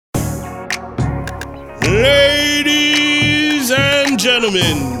Ladies and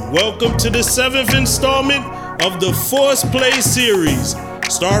gentlemen, welcome to the 7th installment of the Force Play series,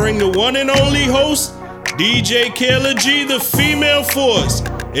 starring the one and only host, DJ Kayla G, the Female Force.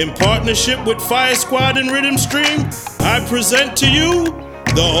 In partnership with Fire Squad and Rhythm Stream, I present to you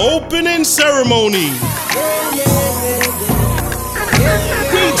the opening ceremony.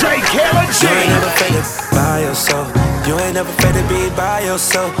 DJ Kayla G. You ain't never afraid to by yourself. You ain't never afraid to be by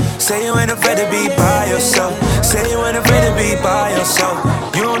yourself. Say you ain't afraid to be by yourself. Say you ain't afraid to be by yourself.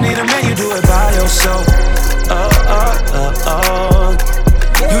 You don't need a man, you do it by yourself.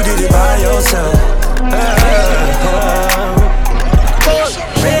 You did it by yourself.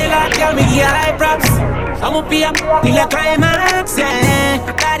 Tell me the high props. I'ma be up in the climax, yeah.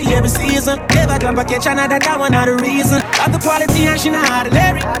 Daddy every season. Never come back catch another, that one not the reason. Got the quality and she not the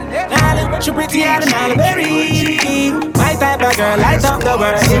lyric. She pretty and I'm berry. My type of girl, light up the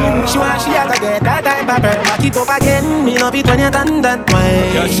world. She want, she have to get that type of girl. Back it up again, me love it when you done that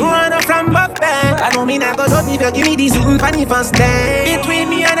way. You're sure enough from back there. I know me not go don't if you give me this in funny first day. Between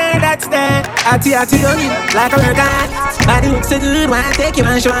me and her, that's there. I tell you, like a workout. Body looks so good when I take you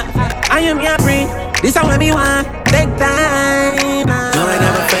and show. I am your free. This is what we want. Take time. You ain't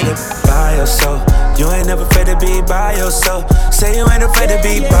never afraid to be by yourself. You ain't never afraid to be by yourself. Say you ain't afraid to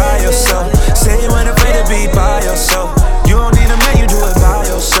be by yourself. Say you ain't afraid to be by yourself. You don't need a man, you do it by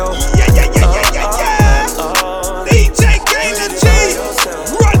yourself. Yeah. DJ Kayla G,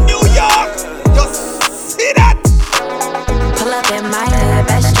 run New York. You see that? Pull up in my hood,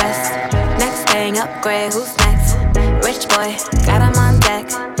 best dress. Next thing, upgrade, who's next? Rich boy, got him on deck.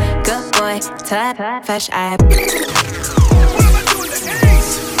 Good boy, type, fresh eye.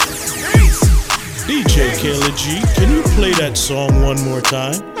 DJ Kayla G, can you play that song one more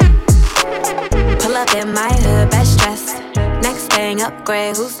time? Pull up in my hood, best dress. Next thing,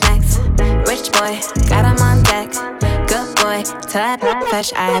 upgrade, who's next? Rich boy, got him on deck. Good boy, type,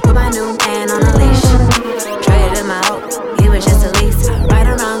 fresh eye. Put my new man on a leash. Traded him out, he was just a lease. I ride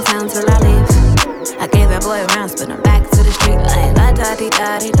around town till I leave. I gave that boy rounds, put him back to the street like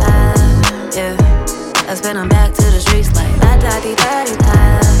la-da-dee-da-dee-da. Yeah, I spin him back to the streets like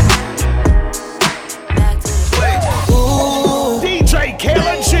la-da-dee-da-dee-da. DJ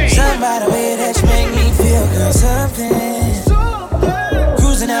Kayla G. Somebody way that you make me feel good, something.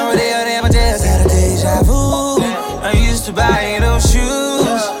 Cruising out with damn, I just had a deja vu. I used to buy those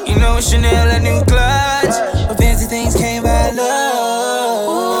shoes, you know, Chanel, a new clutch. But fancy things came by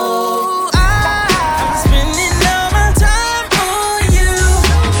love. I'm spending all my time on you,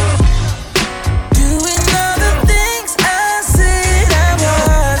 doing all the things I said I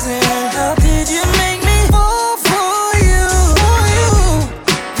wasn't. How did you make me fall for you?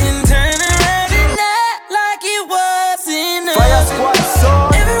 Then turn around and act like it wasn't. Fire Squad song.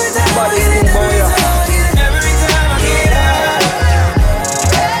 Every time I get it, every time I get it, every time I get out.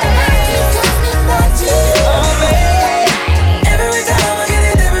 Oh baby, every time I get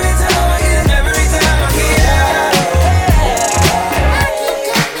it, every time I get it, every time I get out.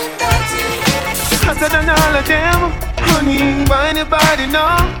 Faster than all of them, honey, why anybody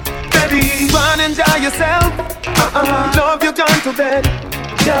know? Baby, run and enjoy yourself. Love you gone to bed.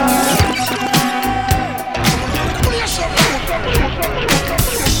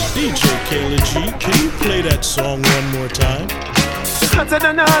 DJ Kayla G, can you play that song one more time? Faster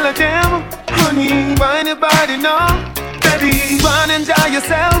than all of them, honey, why anybody know? Baby, run and enjoy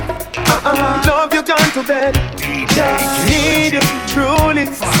yourself. Love you gone to bed. Need you truly,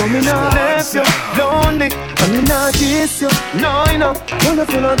 so me not left you lonely. I me not kiss you, no, you know. You're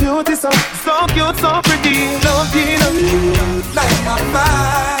full of beauty, so cute, so pretty. Love you, Like my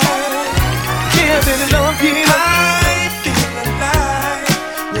fire, yeah, baby, love you. I feel alive.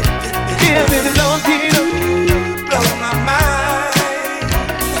 Yeah, baby, love you. Blow my mind.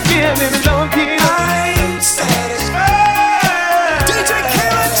 Yeah, baby, love you. I'm satisfied. DJ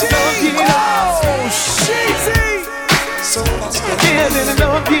Kayla G. Oh, shit. So much better. Yeah, baby,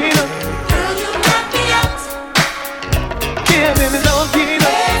 love you. Yeah, baby, love you.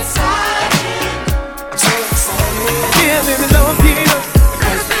 So excited. Yeah, baby, love you.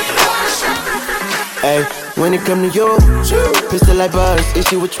 Ay, when it come to you, pistol like buzz,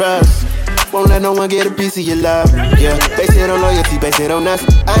 issue with trust. Won't let no one get a piece of your love. Yeah, base it on loyalty, base it on us.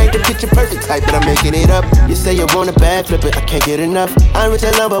 I ain't the picture perfect type, but I'm making it up. You say you want a bad flip it, I can't get enough. I'm with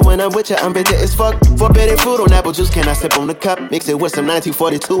your love, but when I'm with you, I'm bitter as fuck. Forbidden fruit on apple juice, can I sip on the cup? Mix it with some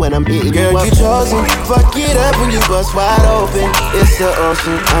 1942 and I'm hitting you up. Girl, you chosen, fuck it up when you bust wide open. It's the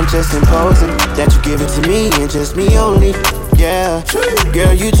ocean, I'm just imposing that you give it to me and just me only. Yeah,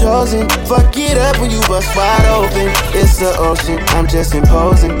 girl, you chosen. Fuck it up when you bust wide open. It's the ocean, I'm just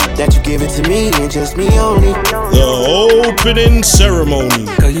imposing that you give it to me and just me only. The opening ceremony.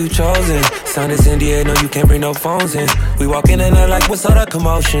 Girl, you chosen. Son is India, no, you can't bring no phones in. We walk in and out like, what's all the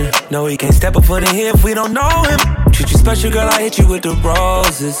commotion? No, he can't step a foot in here if we don't know him. Treat you special, girl, I hit you with the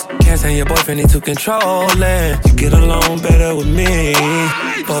roses. Can't stand your boyfriend, he too controlling. You get along better with me.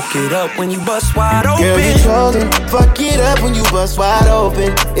 Fuck it up when you bust wide open. Girl, you chosen. Fuck it up when you bust wide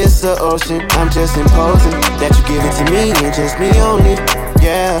open. It's the ocean, I'm just imposing that you give it to me and just me only.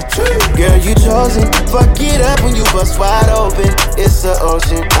 Yeah, girl, you chosen. Fuck it up when you bust wide open. It's the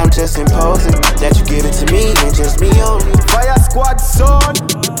ocean, I'm just imposing that you give it to me and just me only. Fire Squad, son.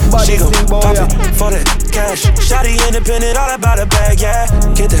 She gon' pop it for that cash. Shawty independent, all about a bag, yeah.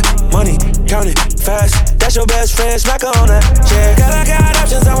 Get that money, count it fast. That's your best friend, smack her on that, yeah. Girl, I got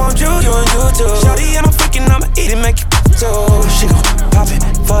options, I want you and you too. Shawty, I'm a freaking, I'ma eat it, make it too. She gon' pop it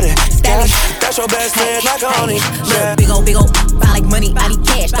for that cash. That's your best friend, smack her on it, yeah. Big ol', buy like money, I need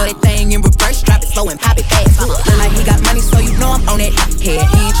cash. Throw that thing in reverse, drop it slow and pop it fast. Look like he got money, so you know I'm on it. Head, he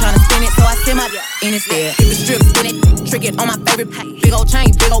ain't tryna spin it, so I spin my in instead. Hit the strip, spin it, trick it on my favorite. Big ol'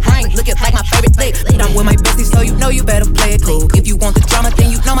 chain, big ol' ring, looking like my favorite flick. I'm with my bestie, so you know you better play it cool. If you want the drama,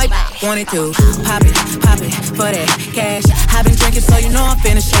 then you know my want it too. Pop it for that cash. I been drinking, so you know I'm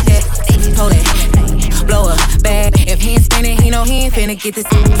finna shake that. Hold that, blow a bag. If he ain't spinning, he know he ain't finna get this.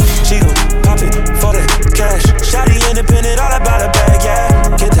 She gon' pop it for that cash. Shawty independent, all about a bag,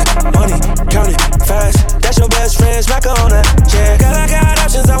 yeah. Get that money, count it fast. That's your best friend, smack her on that, yeah. Girl, I got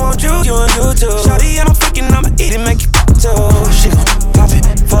options, I want you and you too. Shawty, I'm a freaking, I'ma eat it, make it too. She gon' pop it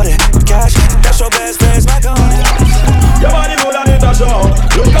for that cash. That's your best friend, smack her on it. Your body good and it a show.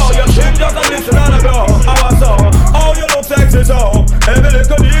 Look how you shake, just a listen and a go. Our song, oh you look sexy so. Every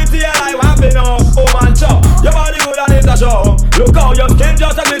little detail I want to know. Oh man, show. Your body good and it a show. Look how your skin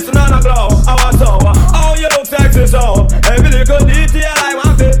just a glisten and a glow. Our song, oh you look sexy so. Every little detail I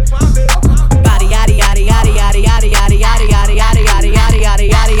want to. Body yaddy yaddy yaddy yaddy yaddy yaddy yaddy yaddy yaddy yaddy yaddy yaddy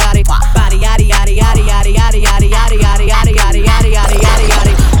yaddy yaddy. Body yaddy yaddy yaddy yaddy yaddy yaddy yaddy yaddy yaddy yaddy yaddy yaddy yaddy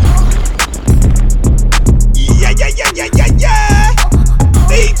yaddy. Yeah.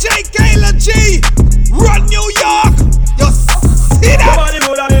 DJ Kayla G, run New York. You see that? Your body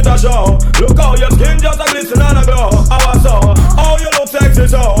good and it a show. Look how your skin just a glisten and a glow. Our song, oh you look sexy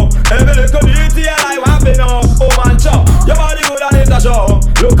so. Every little detail I want to know. Oh man, show. Your body good and it a show.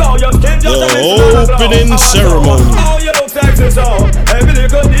 Look how your skin just a glisten and a glow. The opening ceremony. Oh you look sexy so. Every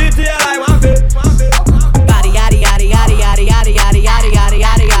little detail I want to. Body yaddy yaddy yaddy yaddy yaddy yaddy yaddy yaddy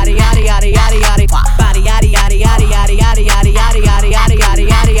yaddy yaddy yaddy yaddy yaddy yaddy. Body yaddy yaddy yaddy yaddy yaddy yaddy yaddy yaddy yaddy yaddy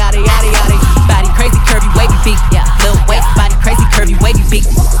yaddy yaddy yaddy yaddy. Body crazy curvy wavy big, yeah. Lil waist body crazy curvy wavy big.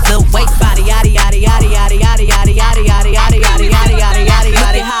 Lil waist body yaddy yaddy yaddy yaddy yaddy yaddy yaddy yaddy yaddy yaddy yaddy yaddy yaddy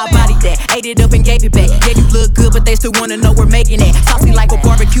yaddy. How I body that? Ate it up and gave it back. Yeah, you look good, but they still wanna know we're making it. Saucy like a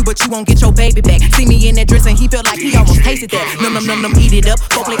barbecue, but you won't get your baby back. See me in that dress and he felt like he almost tasted that. Num, eat it up.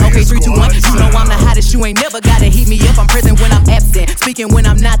 Hopefully, okay, 3, 2, 1. You know I'm the hottest. You ain't never gotta heat me up. I'm present when I'm absent, speaking when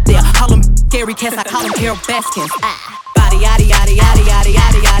I'm not there. Call them scary cats, I call them Carol Baskins. Body yaddy yaddy yaddy yaddy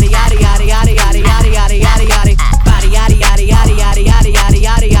yaddy yaddy yaddy yaddy yaddy yaddy yaddy yaddy yaddy yaddy. Body yaddy yaddy yaddy yaddy yaddy yaddy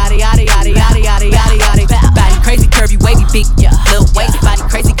yaddy yaddy yaddy yaddy yaddy yaddy yaddy yaddy. Body crazy curvy wavy big, yeah. Lil waist body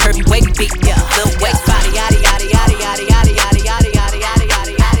crazy curvy wavy big, yeah. Lil waist body yaddy yaddy yaddy yaddy yaddy yaddy yaddy yaddy yaddy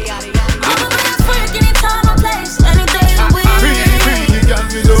yaddy yaddy yaddy yaddy. I'm a man's freak anytime I place, any day of the week. Pretty girl,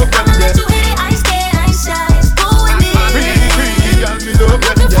 me love I'm when not too hitty, I ain't scared, I ain't shy. Go with me. Pretty girl, me love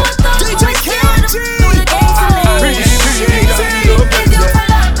when Looking for a thug who ain't scared to do the game for me. If you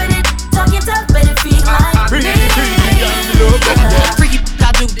pull up and it talking tough, better feel like me. Freaky,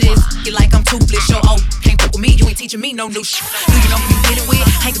 I do this, you like I'm toothless. Yo, oh, can't fuck with me, you ain't teaching me no new shit. Do you know who you get it with?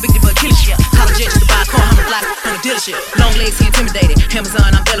 Ain't convicted but killing shit. College jet just to buy a car, 100 blocks on a dealership. Long legs, he intimidated.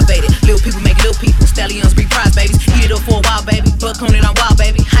 Amazon, I'm elevated. Little people make little people. Stallions, big prize babies. Eat it up for a while, baby. Buck on it, I'm wild,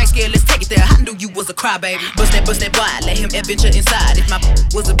 baby. I ain't scared, let's take it there. I knew you was a crybaby. Bust that wide, let him adventure inside. If my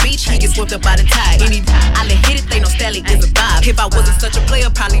was a beach, he get swept up by the tide. Anytime I let hit it, they know Stallion is a vibe. If I wasn't such a player,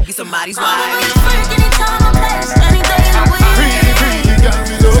 probably be somebody's wife. I'm a man's freak anytime I place, any day of the week. Pretty girl,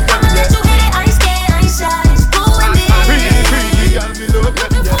 me love I'm when not too hitty, I ain't scared, I ain't shy. Go with me. Pretty girl, me love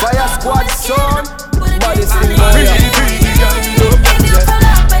when Fire Squad, son. Body Pretty sing girl, me love If you pull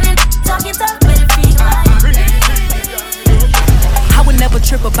up and it talking tough, better feel like me. I would never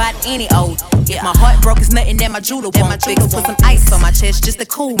trip about any old. If my heart broke, it's nothing that my judo won't fix. Put some ice on my chest just to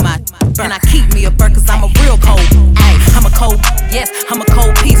cool my. And I keep me a bird cause I'm a real cold. Ay, I'm a cold, yes, I'm a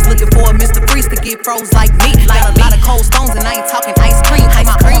cold piece. Looking for a Mr. Freeze to get froze like me. Got a lot of cold stones and I ain't talking ice cream.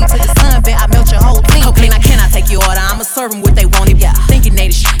 Ice cream to the sun, bet I melt your whole team. Okay, now can I take your order? I'ma serve them what they want. Yeah, thinking they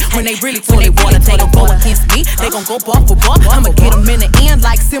the shit. When they really toilet water, they gon' go against me. They gon' go bar for bar. I'ma get them in the end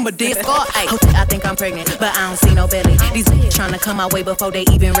like Simba did Scar. I think I'm pregnant, but I don't see no belly. These tryna come my way before they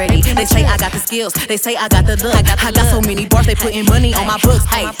even ready. They say I got the skills, they say I got the look. I got so many bars, they putting money on my books.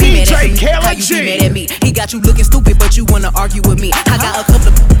 Hey, DJ how you be mad at me? He got you looking stupid, but you wanna argue with me. I got a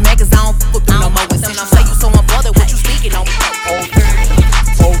couple of maggots, I don't fuck with no more. And since you say you so unbothered, what you speaking on?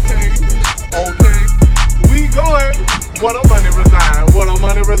 Okay. We going. What a money reside. What a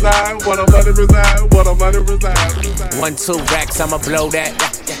money reside. What a money reside. What a money reside. 1, 2 racks, I'ma blow that.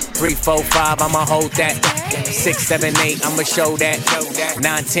 3, 4, 5, I'ma hold that. 6, 7, 8, I'ma show that.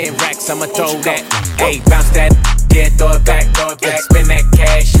 9, 10 racks, I'ma throw that. 8, bounce that. Yeah, throw it back. Spend that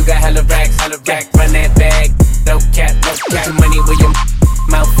cash, you got hella racks. Run that bag, no cap. Put your money where your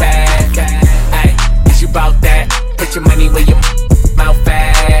mouth at. Ay, is you bout that? Put your money where your mouth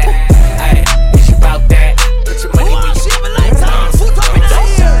at. Ay, is you bout that? Put your money where your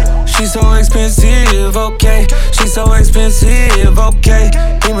She's so expensive, okay. She's so expensive, okay.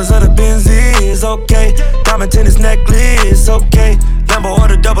 Demons of the Benzies, okay. Diamond tennis necklace, okay. Lambo or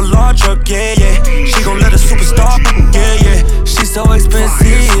the double R truck, yeah. She gon' let a superstar, yeah. She's so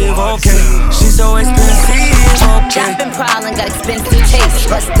expensive, okay. She's so expensive, okay. Jumping prowling, got expensive taste.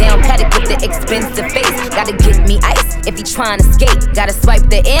 Bust down paddock with the expensive face. Gotta give me ice if he tryna skate. Gotta swipe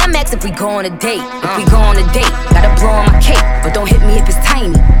the Air Max if we go on a date. Gotta blow on my cape, but don't hit me if it's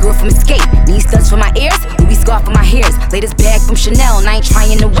tiny. Girl from Escape, need studs for my ears, Louis scarf for my hairs. Latest bag from Chanel, and I ain't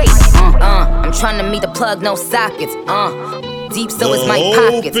trying to wait. I'm trying to meet the plug, no sockets. Deep so is my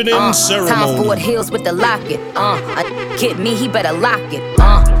pockets. Time Ford Hills with the locket. Get me, he better lock it.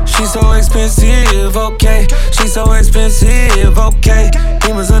 She's so expensive, okay. She's so expensive, okay.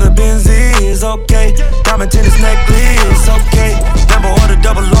 Demons of the Benzies, okay. Diamond tennis necklace, okay. Lambo or the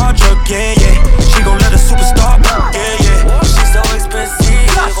double R truck, yeah. She gon' let a superstar, yeah. She's so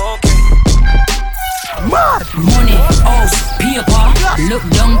expensive, okay. Money, house, paper. Look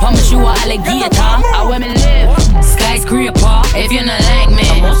down, promise you a alligator. I where me live, skyscraper. If you not like me,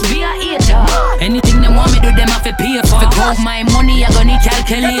 I must be a hater. Anything they want me do, them have to pay for. To count my money, I gon' need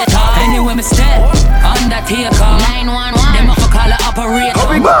calculator. Anyway me step, Undertaker. 911, them have to call the operator.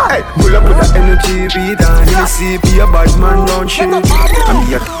 Hey, pull up with the energy, be down in the sea, be a bad man, don't shit. I'm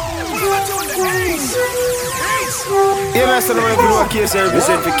here. Yeah, man, so now I'm going to case I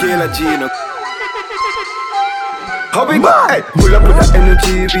represent for Kayla G, you know. How we go? Hey, pull up with the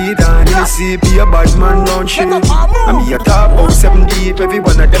energy, be down in the sea, be a bad man, round shit. I'm here top out 7 deep, every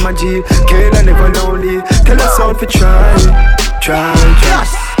one of them a G. Kayla never lonely, tell us how to try.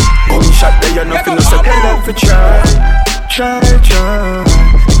 Gunshot there, you're nothing, so tell them to try.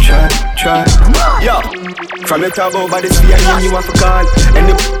 Yo, from the top over the sea, I you have to call. And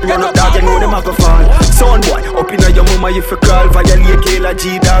the run up dog, you know them have to fall. Son boy, up in your mama if you call. Violate Kayla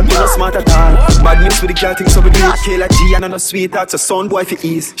G, dog, you not smart at all. Bad mix with the girl things, so we do it Kayla G, and on a sweetheart. So son boy for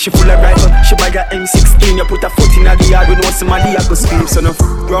ease, she full of rifle, she buy a M16. You put a foot in the yard, we know somebody I go scream. So no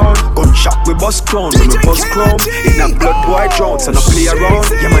round, gunshot we bust crown, when we bust chrome. In a blood boy drown, so no play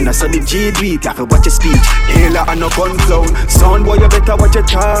around. Yeah man, that's how the G do it, you have to watch your speech. Kayla and no gun clown. Son boy, you better watch your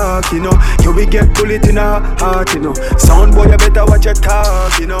talk, you know. You will get bullet in a heart, you know. Sound boy, you better watch your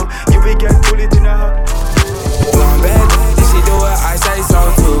talk, you know. You will get bullet in a heart. Blonde bad, did she do what I say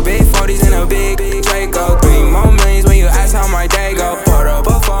so? 2 big 40s in a big Draco. 3 more millions when you ask how my day go. Put up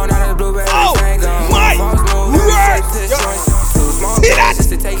a phone out of the blueberry tango. My word! See that?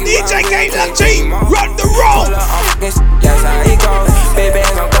 DJ Kayla G, run the road! Yes, how he goes. Big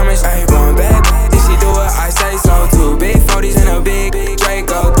bands, I'm coming straight. Blonde bad, did she do what I say so? 2 big 40s in a big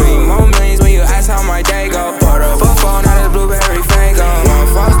Draco. 3 more millions when you ask how my day go. Put up a phone out of the blueberry fango. 1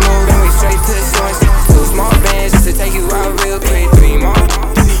 false move and we straight to the source. 2 small bands just to take you out real quick. 3 more,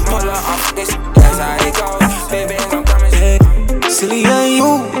 pull up, that's how it goes. Big bands, I'm coming straight. Silly and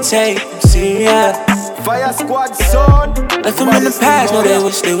you take serious. Fire squad son. Left them in the past, know they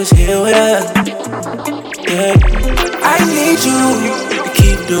wish they was here with us. Yeah. I need you to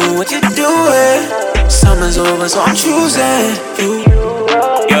keep doing what you're doing. Summer's over, so I'm choosing you.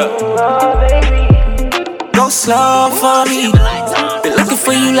 Yeah. Go slow for me. Been looking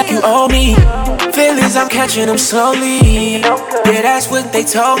for you like you owe me. Feelings, I'm catching them slowly. Yeah, that's what they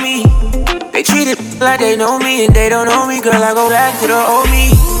told me. They treat it like they know me, and they don't know me. Girl, I go back to the old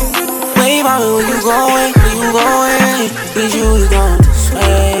me. Wait, mommy, where you going? Where you going? Need you to go this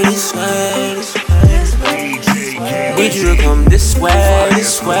way, this way, this way. Need you to come this way,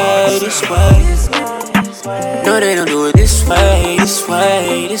 this way, this way. No, they don't do it this way, this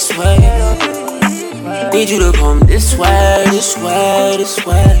way, this way. Need you to come this way, this way, this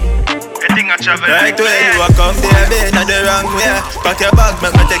way. thing I travel. Right way, you a come there, babe, not the wrong way. Pack your bag,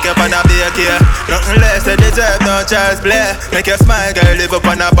 make me take you on a bake here. Nothing less, they deserve no child's play. Make you smile, girl, live up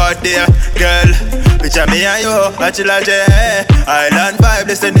on a bad day. Girl, picture me and you, Bachelor J. Island vibe,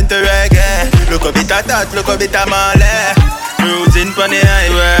 listening to reggae. Look a bit of that, look a bit of Malay. Cruising on the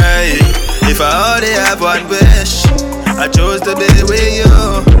highway. If I only have one wish, I chose to be with you.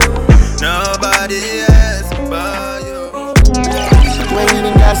 Nobody else but you.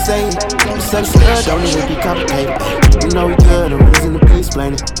 Waiting, got saved. Sex good, don't need to be complicated. You know we good, no reason to be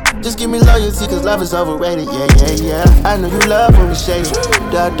explaining. Just give me loyalty, cause love is overrated. Yeah. I know you love when we shaded.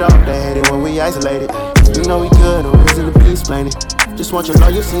 The dog, they hate it when we isolated. You know we good, no reason to be explaining. Just want your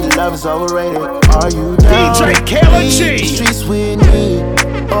loyalty, the love is overrated. Are you down DJ to Kayla leave G. the streets with me?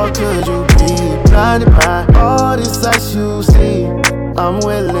 Or could you be blinded by all this lights you see? I'm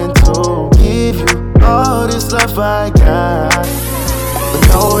willing to give you all this love I got, but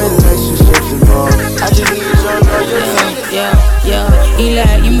no relationships involved. I just need your loyalty. Yeah. He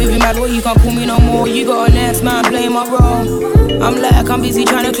like, you moving mad, well you can't call me no more. You got a next man playing my role. I'm like, I'm busy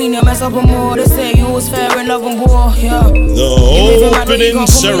trying to clean your mess up and more. They say you was fair in love and war, yeah. The opening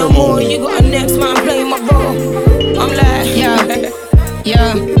ceremony. You got a next man playing my role. I'm like,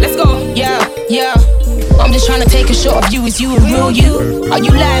 yeah, let's go, yeah. I'm just trying to take a shot of you. Is you a real you? Are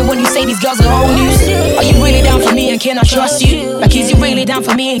you lying when you say these girls are old news? Are you really down for me and can I trust you? Like is you really down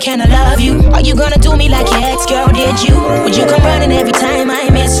for me and can I love you? Are you gonna do me like your ex-girl did you? Would you come running every time I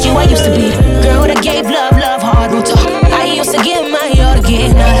missed you? I used to be the girl that gave love hard water. I used to give my all to get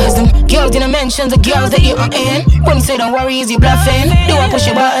them girls didn't mention the girls that you are in. When you say don't worry, is you bluffing? Do I push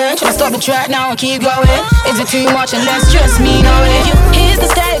your button? Should I stop the track now and keep going? Is it too much and less stress me knowing you? Here's the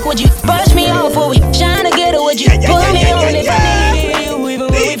stack, would you brush me off or we shine together? Would you put me on if I need you? Even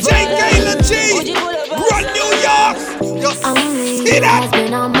when we DJ Kayla G, run New York. See that? Has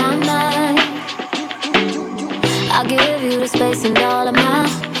been on my mind. I'll give you the space and all of my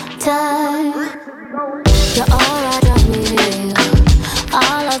time. You're alright, drop me here.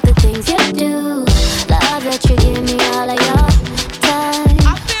 All of the things you do, love that you give me all of your time.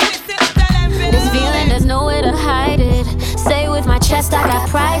 This feeling, there's no way to hide it. Say with my chest, I got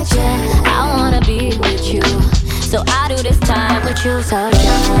pride, yeah. I wanna be with you, so I do this time with you. So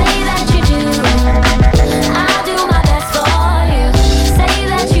just say that you do, I'll do my best for you. Say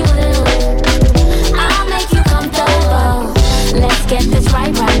that you will, I'll make you comfortable. Let's get this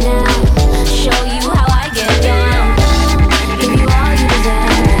right now. Show you how I get down. Give you all you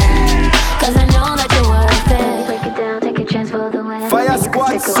deserve, cause I know that you're worth it. Break it down, take a chance for the win. Fire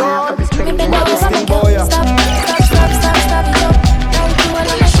Squad song. We've been over, boy. Stop, it up. Don't do it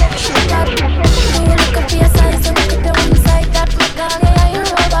on the shit, stop. Do a look up your size, so look at the one side. That look on the eye,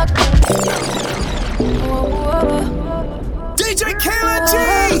 roll back. DJ Kayla G.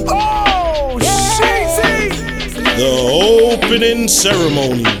 Oh, shit. The opening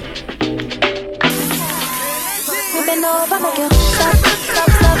ceremony. We've been over, make you stop.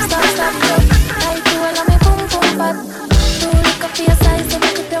 I do it on me, boom, back. Do a look up your size, so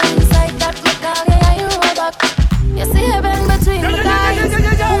look at the one side. That look on the eye, roll back. You see heaven between my thighs.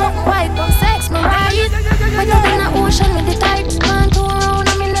 White on sex, my right. But up in the ocean with the tides. Man, two around,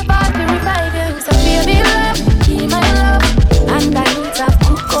 I'm in the bar, we reviving. So baby, love, be my love. And I need to have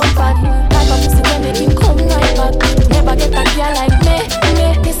good comfort. Like a pussy when they didn't come right back. Never get a girl like me.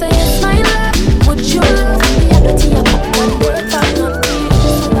 They say yes, my love. Would you love me? I don't see a cup one word for nothing.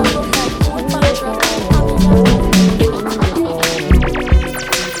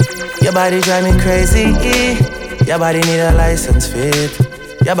 Your body drive me crazy. Your body need a license fit.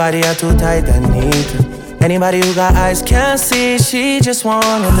 Your body are too tight and neat. Anybody who got eyes can't see. She just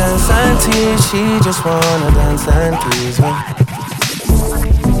wanna dance and tease. She just wanna dance and tease me.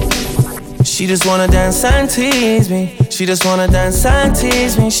 She just wanna dance and tease me. She just wanna dance and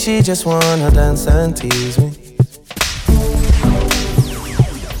tease me. She just wanna dance and tease me.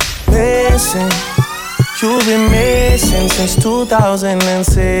 Missing, you've been missing since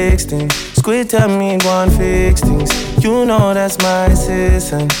 2016. Squid tell me go and fix things. You know that's my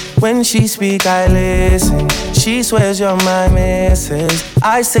assistant. When she speak, I listen. She swears you're my missus.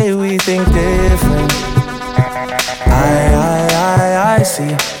 I say we think different. I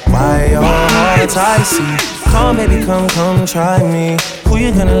see why your heart's icy. Come baby, come try me. Who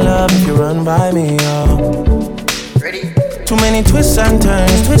you gonna love if you run by me, oh? Ready? Too many twists and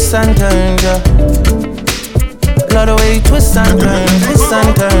turns, yeah. Love the way you twist and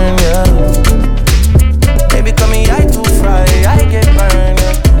turn, yeah. Baby, come here, I too fry, I get burned,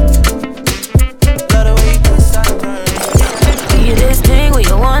 yeah. Love the way you twist and turn. You this thing what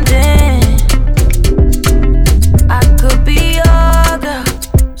you wanting. I could be your girl,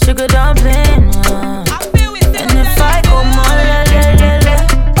 sugar dumpling.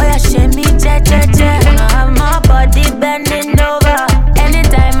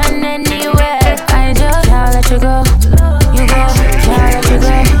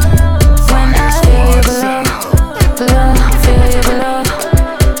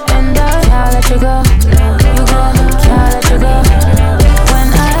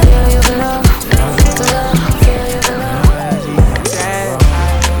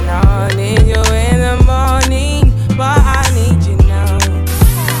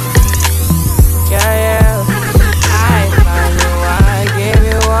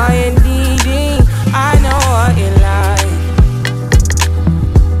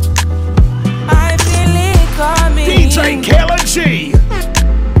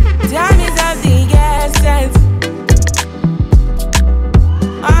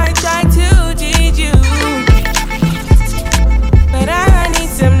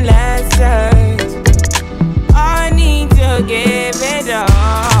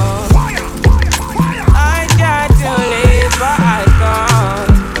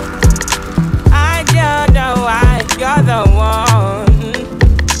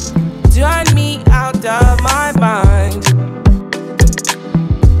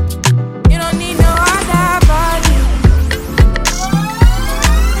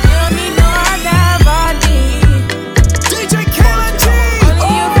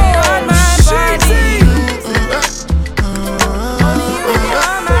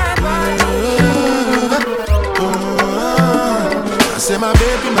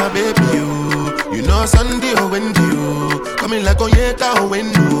 my baby, you know Sunday or Wendy, you coming like Onyeka or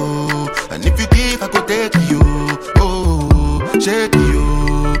Wendy, and if you give, I could take you, oh, shake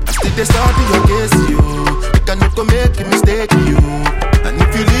you. I still they start in your case, you cannot go make a mistake, you, and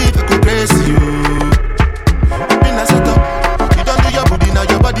if you leave, I could praise you. Been a set up, you don't do your body, now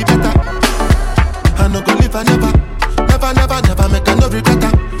your body better. I no go live, I never make a no regret.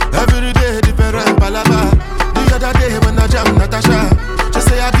 Every day different palava. The other day when I jam Natasha, she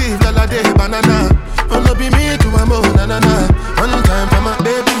say I give all day banana. Oh no be me to my mo na na na. One time for my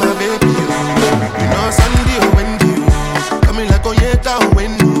baby, you know Sunday or Wendy, coming like Onyeka or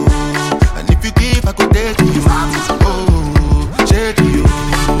Wendy, and if you give I could take you, oh shake you.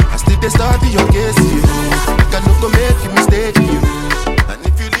 I still they start your case you, I cannot go make a mistake you, and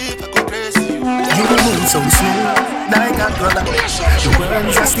if you leave I could praise you. You move so smooth, like a brother. The world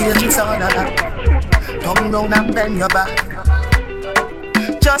is a stage, it's all that. Come round and bend your back.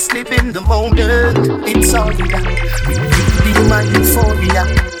 Just live in the moment, it's all you got. Be my euphoria.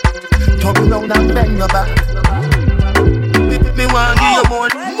 Come round and bend your back. Me want to give you more.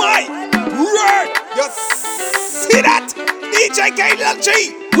 My word! You see that? DJ Kayla G,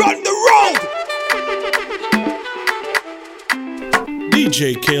 run the road!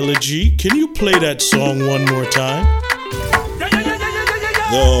 DJ Kayla G, can you play that song one more time?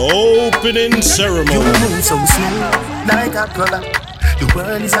 The opening ceremony. You move so smooth, like a color. The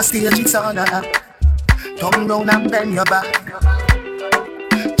world is a stage, it's all that. Come round and bend your back.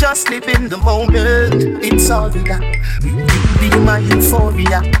 Just live in the moment, it's all we got. Be my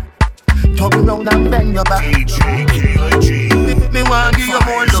euphoria. Come round and bend your back. Me want give you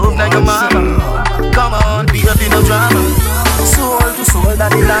more love like your mama. Come on, be up in the drama. Soul to soul,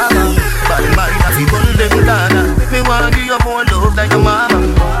 that is lava. Body mind, I feel one them Ghana. Me want give you more love like your mama.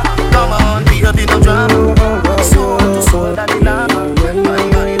 Come on, be up in the drama. Soul to soul, that is lava. Body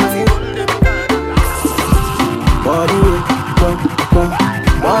mind, I feel one them Ghana. Body, come.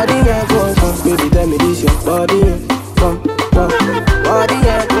 Baby, tell me this your body, come. Body,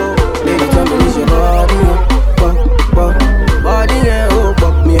 come. Baby, tell me this your body, come. Body,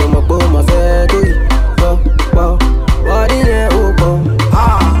 come. Me and my boy, my family, come. Body, come.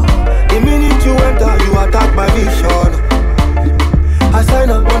 The minute you enter, you attack my vision. I sign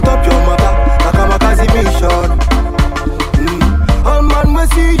up on top your mother, like I'm a Kazi mission. All man will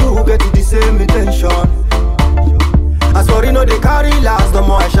see you get the same intention. As for you know they carry last, the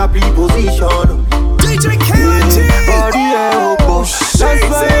more I sharp reposition. DJ KLG, body that's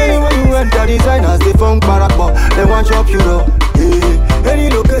why anywhere you enter, designers they funk barakba. They want chop you know. Any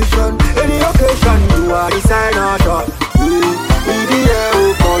location, any occasion, you are designer shop.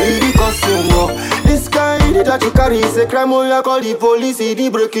 This kind that you carry is a crime. When you call the police, he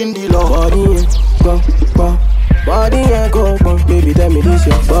breaking the law. Body, come. Body, come. Baby, tell me this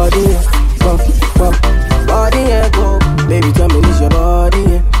your body, come. Body, come. Baby, tell me this your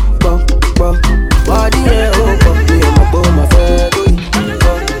body, come. Body, come. Me and my boy, my family,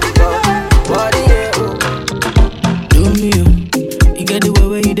 body, do me, you get the way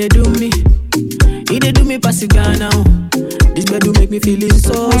where you they do me. You they do me pass it down now. This bed do make me feeling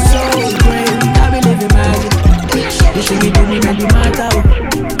so great. I believe in magic. This thing you do me make me matter.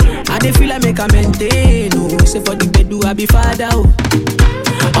 I dey feel like make a maintain. Say for the bed do I be father.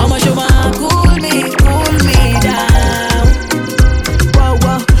 I'ma show my cool me down. Wow,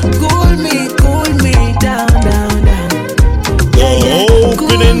 cool me down. The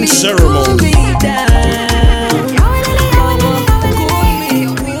opening ceremony.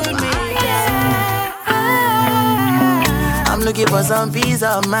 I'm looking for some peace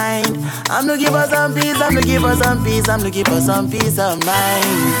of mind. I'm looking for some peace of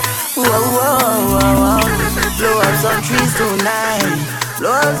mind. Whoa. Blow up some trees tonight.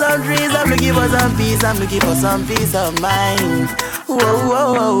 Blow up some trees. I'm looking for some peace of mind.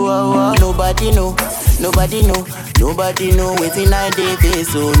 Whoa. Nobody know waiting I dey face.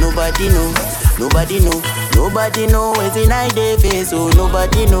 So nobody know waiting I dey face. So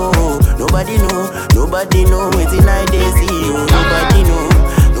nobody know waiting I dey see. Oh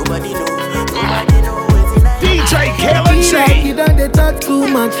nobody know waiting I dey. DJ KLG. You done they talk too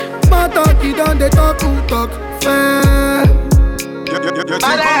much. Smart talk, you done they talk too talk.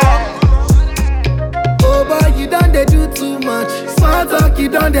 Oh boy, you done they do too much. Smart talk, you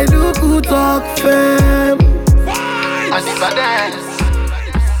done they do good talk, fam.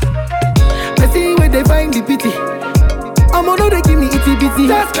 Let's see where they find the pity. I'm gonna they give me itty bitty.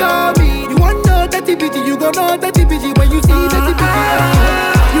 Just call me. You want know that bitty, you gon' know that bitty when you see that bitty.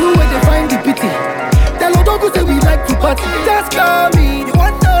 You where they find the pity. Tell Odogu say we like to party. Just call me. You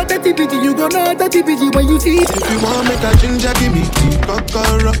want know that TPG, you gon' know the TPG when you see. If you want make a ginger, give me tea,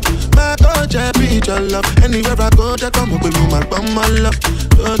 kokoro. My coach, I beat your love. Anywhere I go, they come up with you, my bum, my love.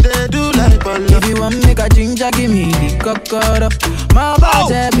 So they do like a love. If you want make a ginger, give me the kokoro. My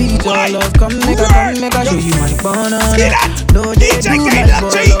coach, I beat your love. Come make a show you my banana. No, they do like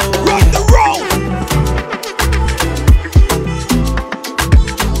bolo. Rock the road.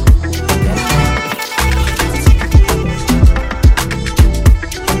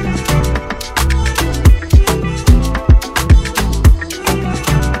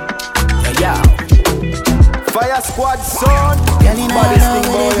 Fire Squad son, baddest thing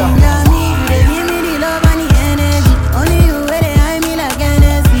boy. They give me the love and the energy. Only you where they hide me like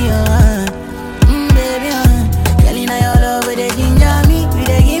Hennessy, baby, girl, inna your love where they ginger me.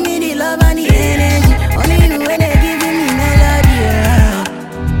 They give me the love and the energy. Only you where they giving me melody,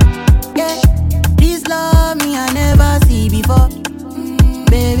 yeah. This love me I never see before,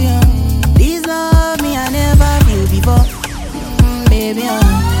 baby, this love me I never feel before, baby,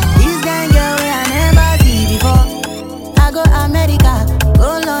 this kind girl way I never see before. I go America, go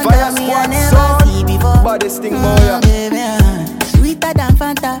London, Fire me Squad I never son, see before. baddest thing boy. Baby, sweeter than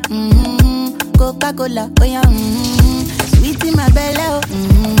Fanta, Coca-Cola, oh yeah, sweet in my belly, oh,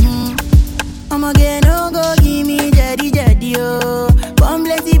 I'ma get no go give me jetty, oh. Come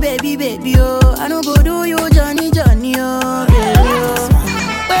bless you, baby, oh. I no go do you, Johnny, oh, baby, oh.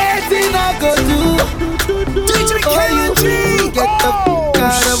 Waiting I go do. DJ KLG. Get up,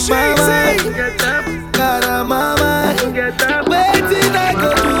 cara mama. Waiting I go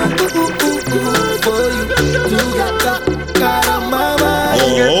do for you. You got up, cara mama.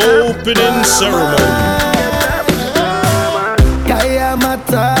 Opening ceremony. Kaya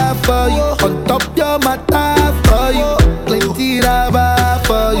mata for you, on top your mata for you, plenty raba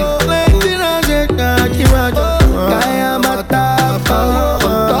for you, plenty rajeka kimajo. Kaya mata for you,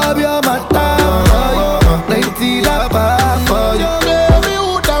 on top your mata for you, plenty raba for you. Baby,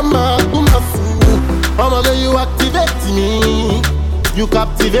 who da ma, who ma fool? I'ma get you activate me, you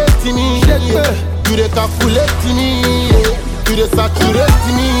captivate me, you dey calculate me, you dey saturate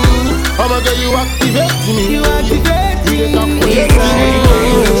me. I'ma get you activate me, you activate me, you dey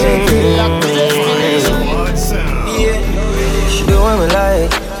calculate me, activate me. She do what me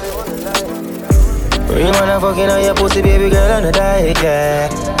like. Real man, I'm fucking on your pussy, baby girl, on the diet, yeah.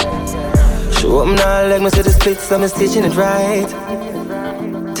 Show up now, like me see the splits, I'm stitching it right.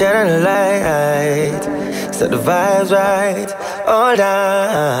 Turn on the light, set the vibes right, all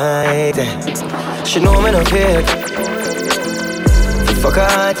night. She know me no fake. Fuck a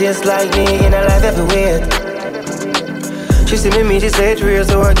artist like me in her life everywhere. She see me meet, she say it's real,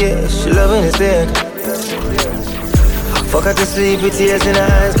 so I guess she loving it sick. Fuck her to sleep with tears in her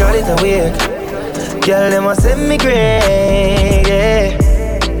eyes, call it a weird. Girl, them a send me great, yeah.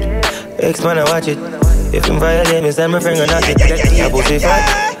 X-Man, I watch it. If you violate me, send my friend or knock it. A pussy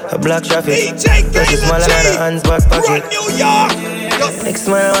fat, a black traffic. Press it smaller than a hand's back pocket.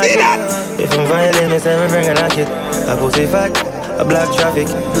 X-Man, I watch it. If you violate me, send my friend or knock it. A pussy fat, a black traffic.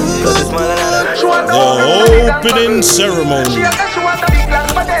 Press it smaller than a... The opening ceremony. She want a big long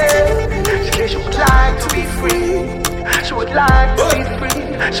body. She would like to be free. She would like to be free.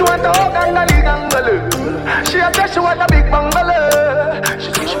 She want a hug and a leg and a She said she want a big bungalow. She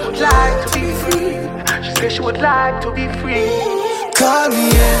said she would like to be free. She said she would like to be free. Call me,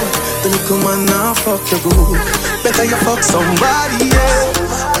 yeah. The little man now fuck you good. Better you fuck somebody, yeah.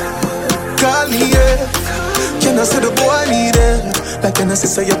 Call me, yeah. Can I say the boy need it? Like can I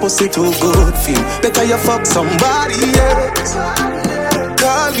say your pussy too good feel? Better you fuck somebody, yeah.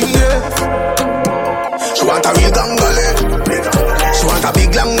 Call me, yeah. She want a real gangale. She want a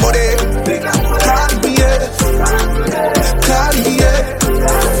big long body. Call me, yeah. Call me, yeah.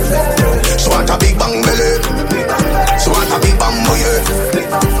 She want a big bang belly. She want a big bamboo, yeah.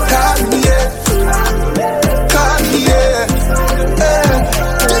 Call me, yeah. Call me, yeah.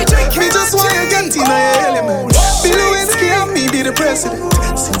 Me just want to get in my element. Be Lewinsky and me be the president.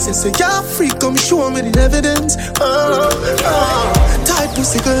 Since you say you're free, come show me the evidence. Tight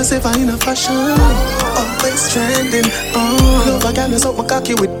pussy girls ever in a fashion. Always trending. Love a girl is up my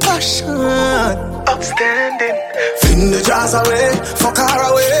cocky with passion. Upstanding. Fling the jars away, fuck her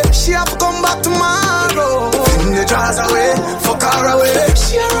away. She have to come back tomorrow. Fling the jars away, fuck her away.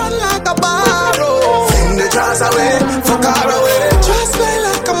 She run like a barrow. Fling the jars away, fuck her away. Just play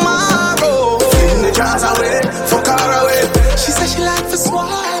like a marrow. Fling the jars away, fuck her away. She said she like for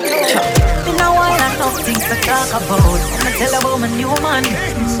swallow. You know why I know things to talk about. I'ma tell about my new man.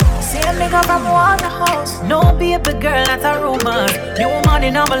 See a nigga from Waterhouse. No baby girl, that's a rumor. New man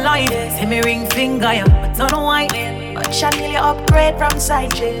in my life. See me ring finger, yeah, but don't know why. But action, nearly upgrade from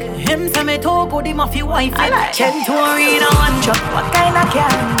side chick. Him say me too good, him off your wife. Ken to arena one truck, what kind of car?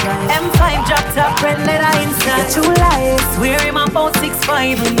 M5 drop top, red leather inside. Two lights, swear him about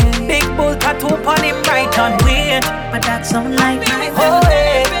 6'5". Big bull tattoo on him right on weird. But that sound like my oh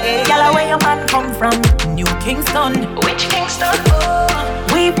hey. Yalla, where your man come from? New Kingston. Which Kingston?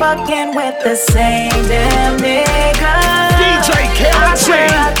 We fucking with the same damn nigga. DJ KLG.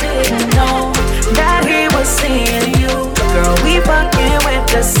 I didn't know that he was seeing you. Girl, we fucking with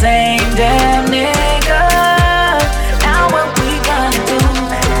the same damn nigga. Now what we gonna do?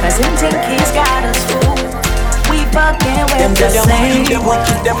 Cause him think he's got us fooled. We fucking with the same.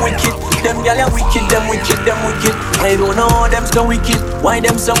 Them wicked. Them gyal are wicked, them wicked. I don't know them so wicked. Why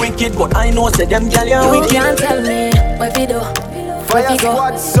them so wicked? But I know say them gyal are wicked. You can't tell me what we do, where we go,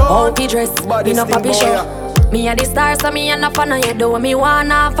 how we dress, we no papi show. Me a the star, so me a no fan of you. Do me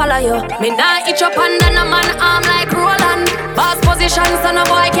wanna follow you. Me nah itch up and then a man arm like Roland. Boss position, so no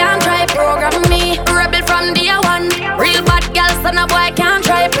boy can't try program me. Rebel from day one. Real bad girl, so no boy can't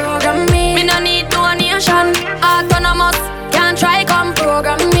try program me. Me no need donation. Autonomous, can't try come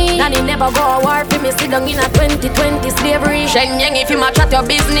program me. Nanny never go a war for me. Sit down in a 2020 slavery. Shenyang if you match at your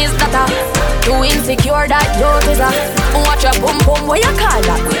business data. Too insecure that yours is a. Watch your boom boom, what you call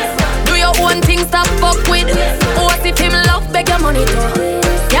that? Do your own thing, stop fuck with. What if him love beg your money too?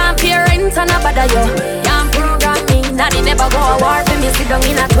 Can't pay rent and a bother you. Can't program me. Nanny never go a war for me. Sit down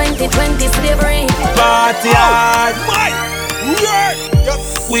in a 2020 slavery. Party hard.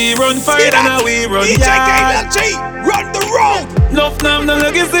 We run fight and we run DJ KLG, run the road. Nuff nam no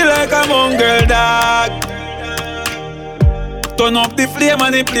legacy like a mongrel dog. Turn up the flame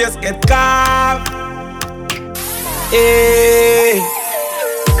and the place get carved. Hey.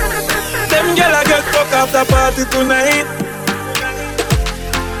 Them gyal get fuck after party tonight.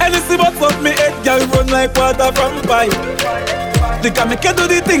 Anything but fuck me head, gyal run like water from pipe. They can make you do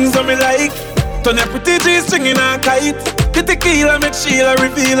the things that me like. Turn a pretty G-string in a kite. The tequila make Sheila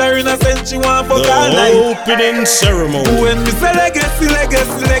reveal her innocent. She want fuck all night. Opening ceremony. When me say legacy.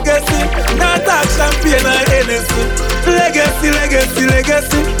 Not talk champagne or Hennessy. Legacy.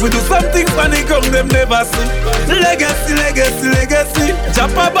 We do something funny come them never see. Legacy.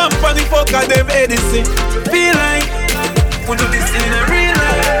 Jump a bump on the fuck of them Edison. Feel like we do this in a real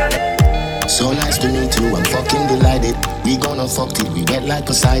life. So nice to meet you, I'm fucking delighted. We gonna fuck till we wet like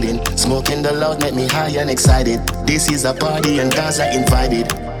Poseidon. Smoking the loud make me high and excited. This is a party and guys are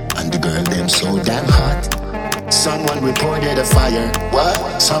invited. And the girl them so damn hot. Someone reported a fire.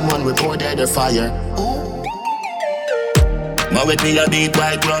 What? Someone reported a fire. More with me a beat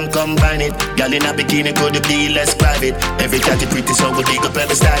white rum combine it. Girl in a bikini could be less private. Every cat is pretty so good dig up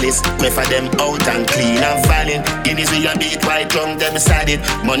every stylist. Quay for them out and clean and violent. Guineas we a beat white rum them beside it.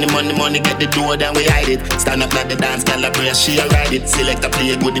 Money get the door then we hide it. Stand up like the dance girl a brace she a ride it. Select a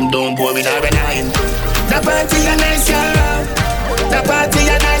play good him don't bore with her and iron. The party a nice y'all. The party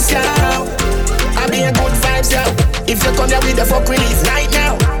a nice y'all. I be a good vibes y'all. If you come here with the fuck release right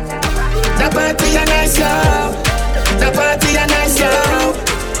now. The party a nice y'all. The party a nice yo.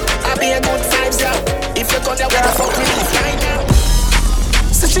 I be a good vibes yo. If you come there with a fuck release right now.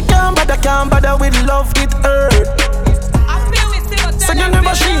 So she can't bother with love it hurt. So you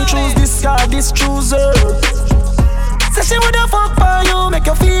never she choose this guy, this chooser. So she woulda fuck for you, make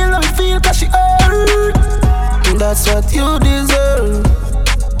you feel how you feel cause she hurt. And that's what you deserve.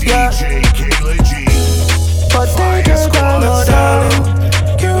 Yeah. DJ KLG. But take your time, oh darling.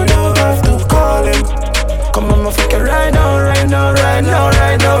 You don't have to call him. Come on, my fuck it right now, now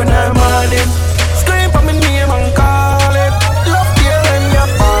I'm calling. Scream for my name and call it. Love you when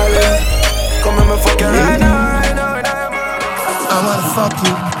you're falling. Come on, my fuck it right now, I wanna fuck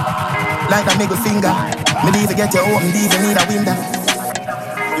you like a middle finger. Me leave to get you open, leave you need a window.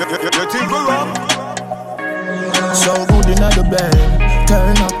 You think we're up? So good in the bed.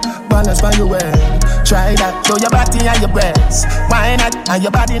 Turn up, balance by your way. Try that, show your body and your breasts. Why not? And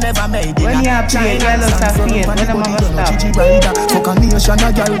your body never made it. When you have play, you love to feel. When I'm on stop. Fuck a nation,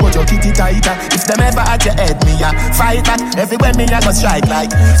 a girl, but you kitty tighter. If them ever at your head, me a fight that. Everywhere me a go strike like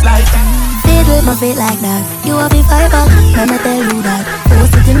that. Feed with my feet like that. You have a fiber, let me tell you that.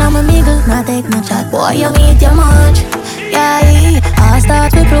 Post it in on my mingle, not take no chat. Boy, you meet your much. Yeah, I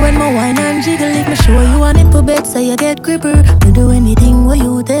start people when my wine and jiggle. If me show you a nipple bed, so you get gripper. You do anything where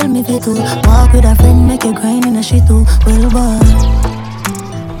you tell me fit to. Walk with a friend, make you grind in a shit too. Well, boy.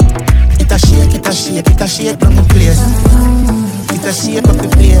 It a shake from the place. It a shake up the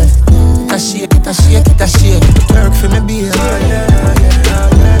place. It a shake. Work for me, beer.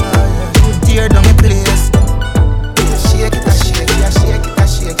 Tear down the place. It a shake.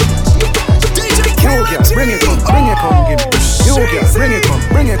 DJ Bring it on.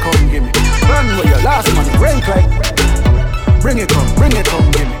 come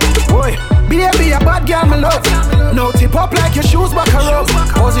give me. Boy, baby, a bad girl, me love. No tip up like your shoes back her up.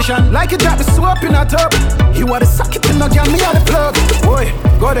 Position like you drop the soap in a tub. You are the socket in the girl, me are the plug. Boy,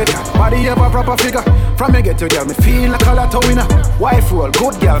 go there, body have a proper figure. From me get to girl, me feel like a lot of winner. Wife roll,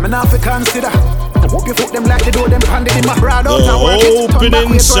 good girl, me not fi consider. Hope you fuck them like they do them pandit in my broad out and work it.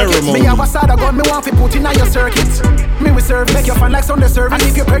 Opening ceremony. Me have a side of gun, me want fi put in your circuits. Me will serve, make you fan like Sunday service. And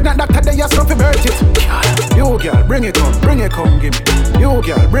if you're pregnant, doctor, then you stop fi birth it. You girl, bring it come, give me. You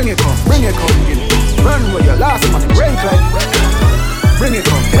girl, bring it come, give me. Run where your last money, break like. Bring it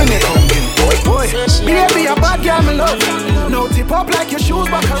come, give me. Boy, baby, a bad girl, me love. No tip up like your shoes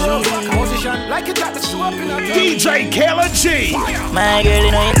back her up. Position like you got the shoe up in a DJ Kayla G. My girl,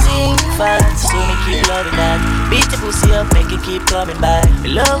 you know you think fast, so me keep loving that. Beat the pussy up, make it keep coming back. Me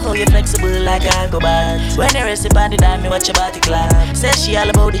love how you flexible like alcohol. When you rest upon the dime, me watch your body clap. Says she all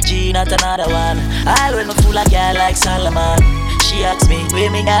about the G, not another one. I'll when me fool like girl like Solomon. She asks me,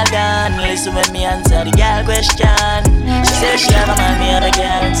 where me girl gone? Listen when me answer the girl question. She says she have a man, me have a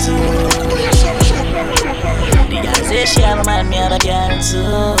girl too. The girl says she have a man, me have a girl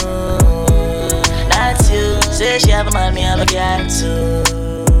too. That's you. Say she have a man, me have a girl too.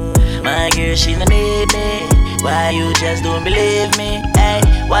 My girl, she don't need me. Why you just don't believe me? Hey,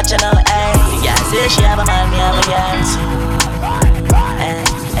 watch her now, hey. The girl say she have a man, me have a girl too. Hey,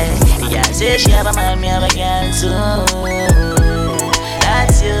 hey. The girl say she have a man, me have a girl too.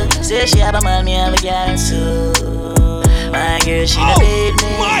 That's you. Say she have a man, me have a girl too. My girl, she don't need me.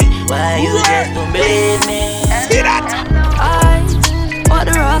 Why you just don't believe me? See that? What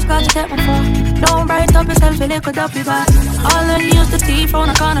the rough got to take me for? Don't bright up yourself, you look up your back. All I use the tea from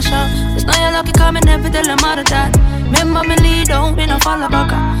the corner shop. It's not your lucky coming, never tell them mother that. Remember me lead don't be no follow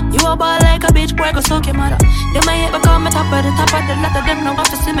back. You a ball like a bitch, boy, go suck your mother. They may hit become a top of the lot of them know what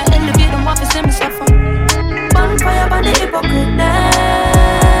to see me elevate them, what to see me suffer. Bonfire by the hypocrite there.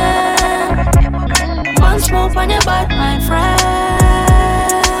 One smoke on your butt, my friend.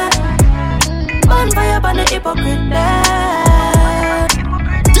 Bonfire by the hypocrite there.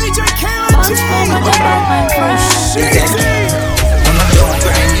 I'm a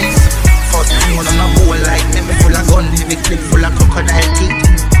first thing on a bowl like me full of gun, heavy clip full of crocodile teeth.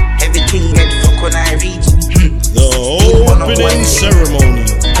 Everything get fuck when I reach. The opening ceremony.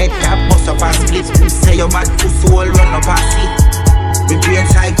 Head tap, bust up and split. Say your mad pussy all run up and sleep. We brain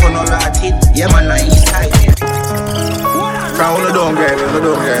side on all that it. Yeah man, I east side. From all the down grave,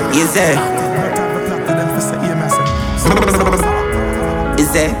 Is there?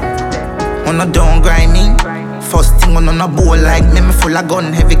 Is there? On a down grinding. First thing on a bowl like me full of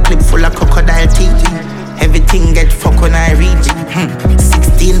gun, heavy clip full of crocodile teeth. Everything get fuck when I reach.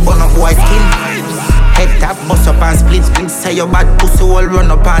 16 bun up white skin. Head tap, bust up and split. Say your bad pussy all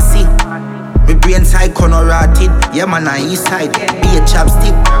run up and see. Me brain side corner rotted. Yeah man, I east side. Be a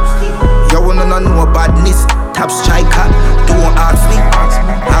chapstick. You wanna know badness. Top striker, don't ask me.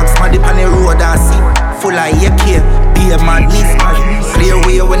 Ask my dip on the road and see. Full of AK, be a madness. Clear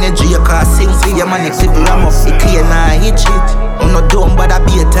way when you drink or sing. See your man exit ram up, the clear now hit shit. I'm not dumb but I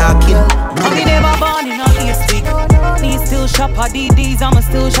be a talking. I'm never born in a place week. Me still shop a DDs, I'm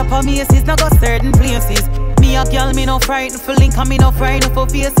still shop a Macy's. Now go certain places. Me a girl, me no frightened for link, and me no frightened for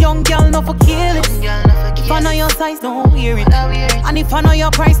face. Young girl, no for kill it. If I know your size, don't wear it. And if I know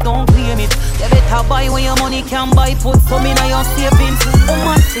your price, don't claim it. You better buy when your money can buy. Put some in your savings.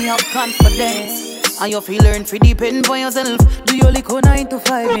 Woman, say have confidence. And you feel learn to depend on yourself. Do your liquor 9 to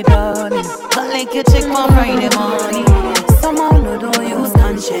 5, me darling. Not like you check my Friday morning. Somehow no don't use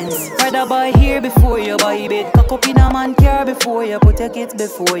conscience. Rather buy here before you buy bed. Cock up in a man car before you put your kids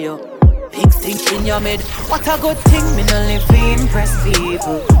before you. Big stink in your mid. What a good thing, me no live to impress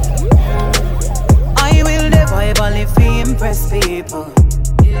people. I will never ever live to impress people.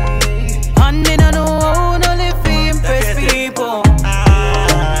 And me no know how no live to impress people.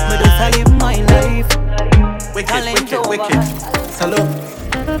 But just I live my life. Wicked. Salute.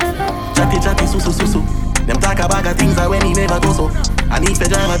 Chatty, su. Them talk about things that when he never go so. I need to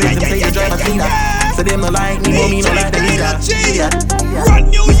drive a bit, them say you drive a cleaner. So them no like me, but me no like them either. Run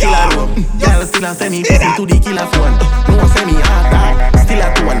New York. Girl still a send me pussy to the killer phone. No one send me hard dog, still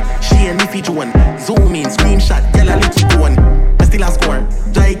a tone. She and me feature one. Zoom in, screenshot, girl a lick it one. I still a score.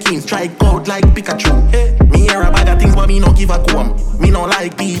 Dry King, strike out like Pikachu. Hey, me hear a bag of things, but me no give a comb. Me no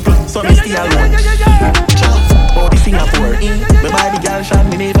like people, so me stay alone. Body Singapore, my body girl shot,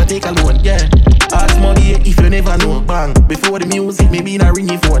 me never take a loan, yeah. Ask money if you never know, bang. Before the music, maybe not ring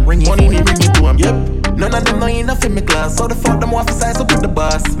your phone. Money me bring it to them, yep. None of them know enough in my class, so the fuck them want to size up with the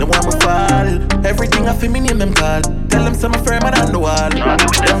boss. Them want me fall, everything I feel me name them call. Tell them some firmer than the wall.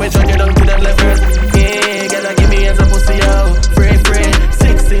 Then we drag it down to that level, yeah. Gotta give me as a pussy, yo. Free,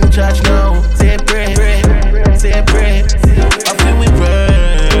 6 in charge now. Say pray. I feel we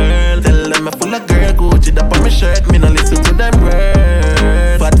burn. Tell them I'm full of girl, Gucci up on my shirt. Me no listen to them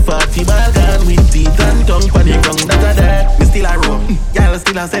words. Fat 40 ball gun with teeth and tongue. Funny wrong, that's a dirt. Me still a rope. Y'all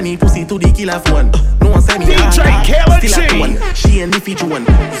still a send me pussy to the killer phone. No one send me DJ Killer still a one. She and Niffy Joan.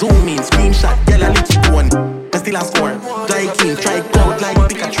 Zoom in, screenshot, yell a little one. Me still a score. Try king, try out like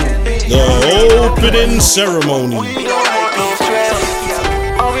Pikachu. The opening ceremony.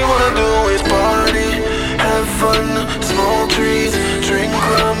 All we wanna do is party, have fun, smoke trees, drink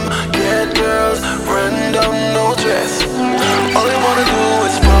rum, get girls, run down, no dress. All we wanna do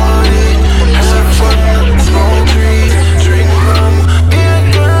is party, have fun, smoke trees, drink rum, get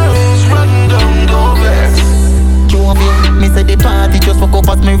girls, run down, no dress. Me say the party just fuck up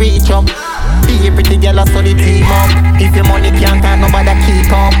as me reach up. Be a pretty girl, I saw the team up. If your money can't talk, nobody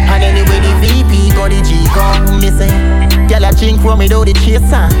keep up. And anyway the VP got the G come. Me say, girl I drink from without the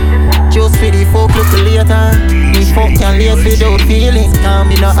chaser. Just for the folk look later. Me fuck can lace without feelings. Can't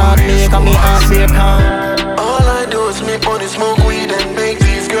be no heart make and me heart break. All I do is make money, smoke weed and make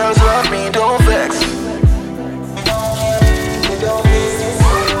these girls love me. Don't vex.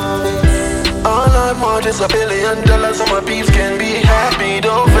 All I want is $1 billion so my peeps can be happy.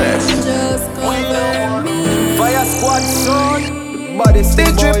 Don't vex. Fire squad son.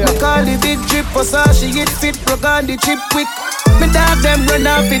 Big drip, me call the big drip. Versace hit fit, plug on the chip quick. Me dog them run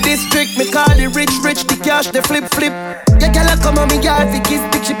off the district. Me call the rich, the cash, the flip. Yeah, girl, come on, me yard, the kiss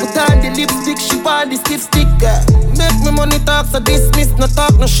stick. She put on the lipstick, she want the stiff stick. Make me money talk, so dismiss. No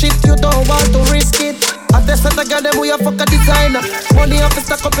talk, no shit, you don't want to risk it. I test that I got them, we a fuck a designer. Money off the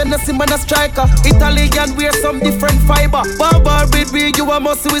stack up and the man a striker. Italian wear some different fiber. Barbar with me, you a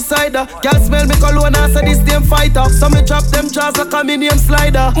must suicider. Girl smell me cologne and say this damn fighter. So me drop them jars like a minium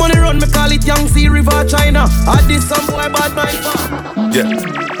slider. Money run, me call it Yangtze River, China. I did some boy bad mind. Yeah,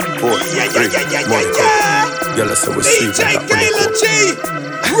 4, 3, 1, go. Yeah, let's say we see DJ Kayla G,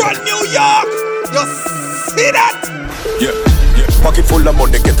 run New York. You see that? Yeah. Pocket full of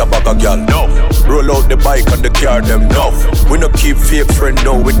money, get a bag of gal. No. Roll out the bike and the car, them. No. We no keep fake friend,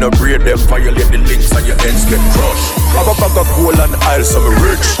 no. We no braid them. Violate the links and your ends get crushed. Have a bag of gold and aisle, so me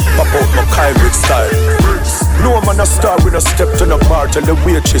rich. Pop out my Kyrick style. No man a star, we no step to the bar. Tell the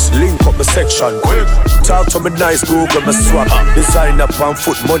waitress, link up the section. Quick. Talk to me nice, Google me swag. Design up and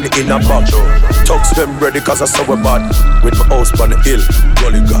foot money in a bag. Tux them ready, cause I saw a bad. With my house on the hill.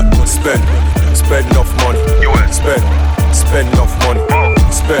 Golly God, spend enough money. Spend enough money.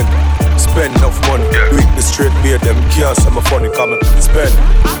 Spend enough money. Do it the straight way, them can't say my funny comment. Spend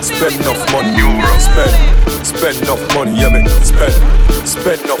enough money. Spend enough money. Yeah, man.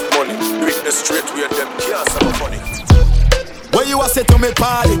 Spend enough money. Do it the straight way, them can't say my funny. When you a say to me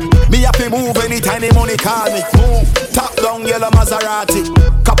party, me have to move anytime the money call me. Top down yellow Maserati,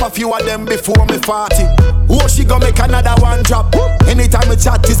 cop a few of them before me 40. Oh, she gon' make another one drop. Anytime we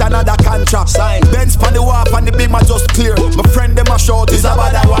chat is another contract. Sign Benz pan the wharf and the beam are just clear. My friend them a short is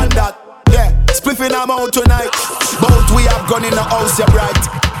about that one that. Yeah, spliffing I'm out tonight. Both we have gone in the house, you bright.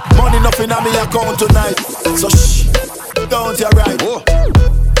 Money nothing on me account tonight. So shh, don't you right.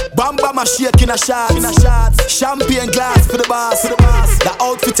 Bamba my shake in a shots. Champagne glass for the boss. The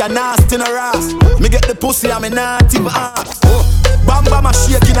outfit a nasty in a ass. Me get the pussy and me not even ask. Bamba my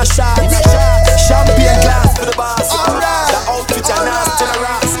shake in a shots. Champagne glass for the boss. The outfit a nasty in a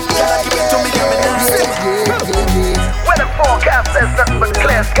ass. Gotta give it to me and me nasty. When the forecast says nothing but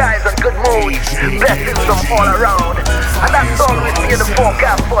clear skies and good moods, blessings from all around, and that's all we see in the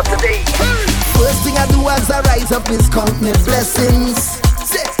forecast for today. First thing I do as I rise up is count my blessings.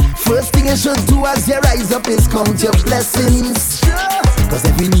 First thing you should do as you rise up is count your blessings. Cause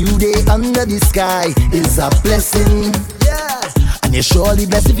every new day under the sky is a blessing. And you're surely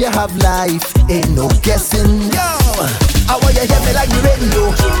blessed if you have life, ain't no guessing. I want you hear me like the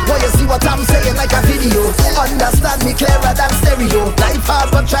radio. Want you see what I'm saying like a video. Understand me clearer than stereo. Life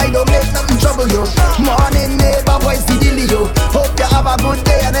hard but try don't make nothing trouble you. Morning neighbor voice the dealio. Hope you have a good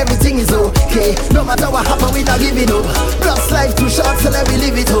day and everything is okay. No matter what happen we not giving up. Plus life too short so let me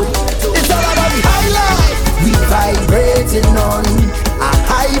live it up. It's all about the high life. We vibrating on a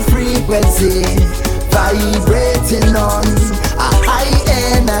high frequency. Vibrating on a high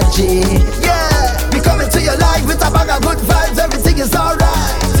energy. Yeah, we coming to your life with a bag of good vibes. Everything is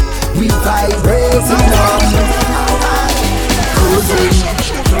alright. We vibrating on cruising.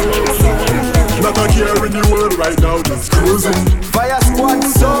 Not a care in the world right now, just cruising. Fire squad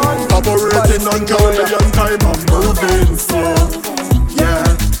son, operating on Caribbean time, I'm moving slow. Yeah,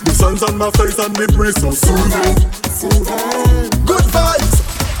 the sun's on my face and the breeze so soothing. Good vibes,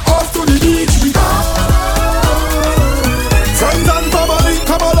 off to the beach we go.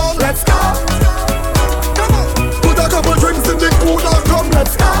 come along, let's go. Come on, put a couple drinks in the cooler, come,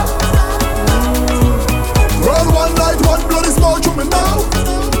 let's go. Roll one light, one bloody smoke to me now.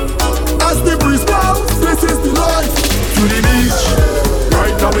 As the breeze blows, this is the life. To the beach,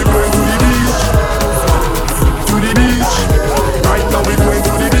 right now we're going to the beach. To the beach, right now we're going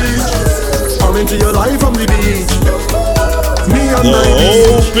to the beach. I'm into your life from the beach. Me and my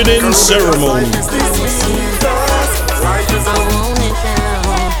beach. Opening ceremony.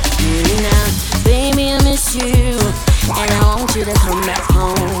 Baby, I miss you, and I want you to come back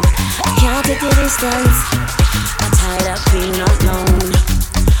home. I can't take the distance. I'm tired of being alone.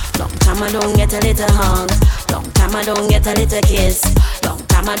 Long time I don't get a little hug. Long time I don't get a little kiss. Long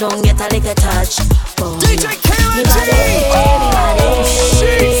time I don't get a little touch. Oh, DJ Khaled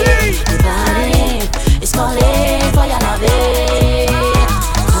Your body is calling for your loving.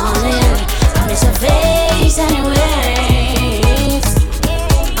 Calling, I miss your face anyways.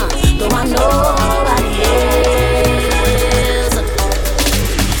 Don't want nobody else.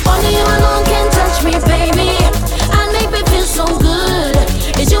 Only you alone can touch me, baby, and make me feel so good.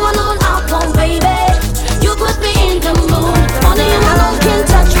 It's you alone I want, baby. You put me in the mood. Only you alone can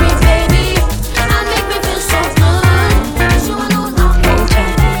touch me, baby, and make me feel so good. It's you alone I want.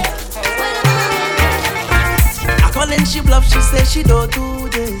 I call and she bluff, she say she don't do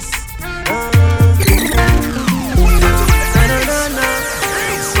this.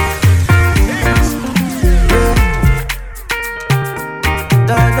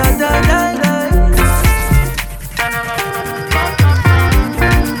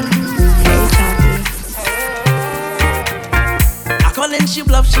 She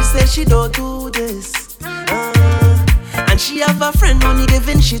bluff, she say she don't do this. And she have a friend only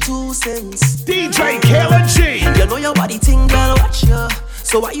giving she 2 cents. DJ Khaled G. You know your body thing, girl, watch ya.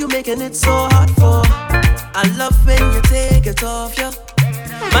 So why you making it so hard for? I love when you take it off, yeah.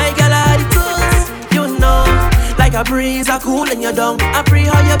 My girl, attitudes, you know. Like a breeze, I cool and you down. I pray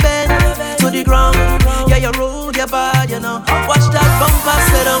how you bend to the ground. Yeah, you roll your body, you know. Watch that bumper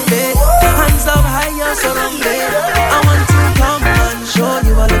sit on me. Hands up high, you're surrounded. I want to come and show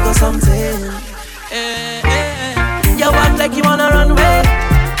you a little something. You act like you wanna run away.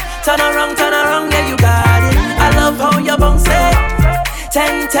 Turn around, yeah, you got it. I love how you bounce it.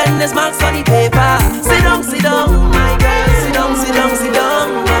 10, there's marks on the paper. Sit down, my girl. Sit down,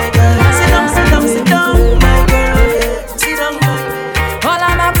 my girl. Sit down, my girl. Sit down, my girl. All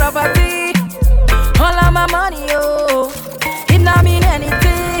of my property, all of my money, oh. It not mean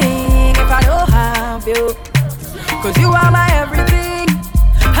anything if I don't have you. Cause you are my everything,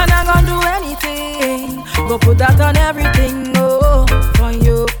 and I'm gonna do anything. Go put that on everything, oh, for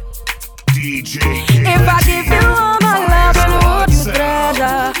you. DJ If I give you all my love, would you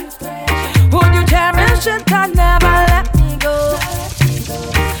treasure? Would you cherish it and never let me go?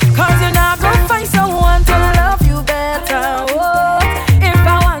 Cause you're not gonna find someone to love you better, oh. If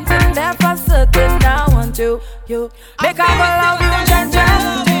I want him there for certain, I want you. Make I go love you, Jaja.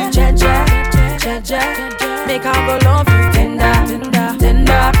 Make I go love you, tender.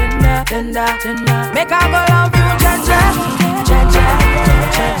 Make I go love you, Jaja.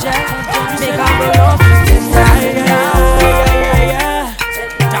 Make I go love you,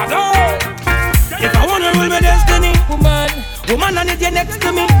 If I wanna rule my destiny, woman, I need you next to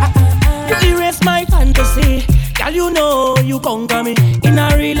me. You erase my fantasy, girl. You know you conquer me in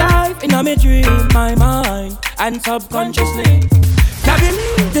a real life, in a me dream, my mind and subconsciously. Carry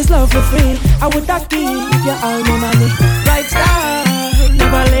me, this love for free. I would not give you all my money. Bright star,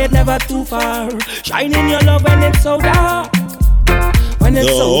 never late, never too far. Shine in your love when it's so dark. When it's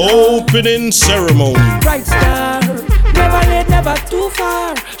so dark. Opening ceremony. Bright star, never late, never too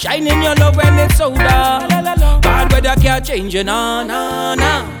far. Shine in your love when it's so dark. Bad weather can't change you, no.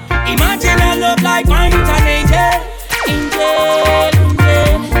 Imagine a love like mine with an angel.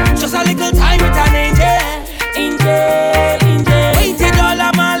 Just a little time with an angel. Waited all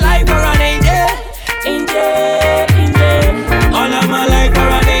of my life for an angel. All of my life for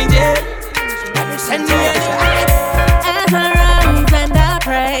an angel. Send me an angel. As I rise and I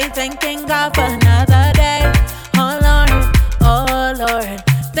pray, thanking God for another day. Oh Lord,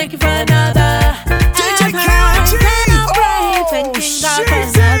 thank you for another. As I rise and I pray, thanking God for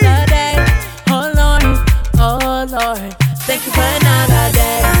another day. Oh Lord, thank you for another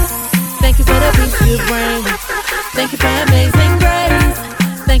day. Thank you for the peace you bring. Thank you for amazing grace.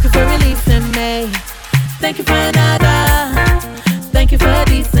 Thank you for releasing me. Thank you for another. Thank you for a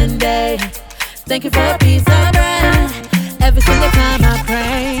decent day. Thank you for a piece of bread. Every single time I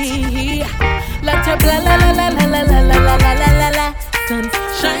pray, let your blah la la la la la la la la la la la sun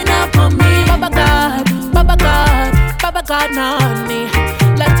shine up on me. Baba God, on me.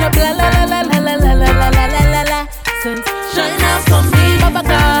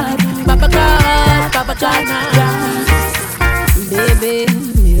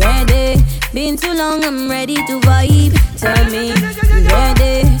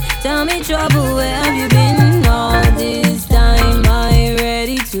 trouble, where have you been all this time? I'm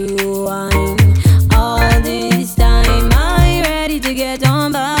ready to whine. All this time, I'm ready to get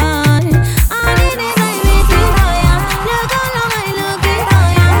on by.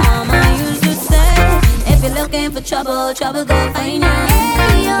 Looking for trouble, trouble go find ya.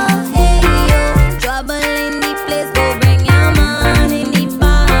 Hey yo, trouble in the place, go bring your man in the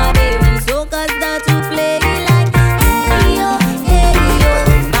party. When soca start to play like hey yo,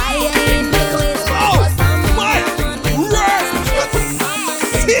 fire in the waist. Oh my God!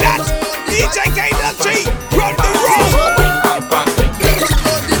 See that? DJ KLG, run the road.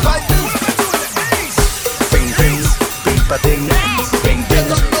 Bing bing, beat ba ding, bing bing.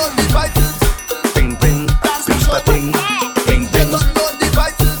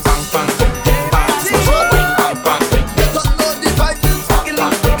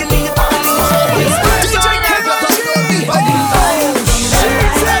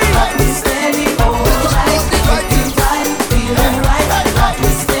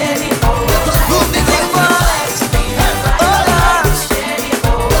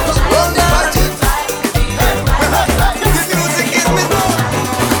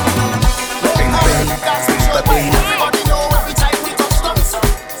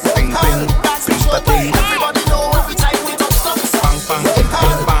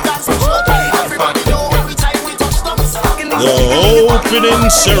 Opening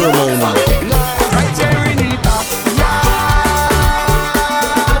ceremony.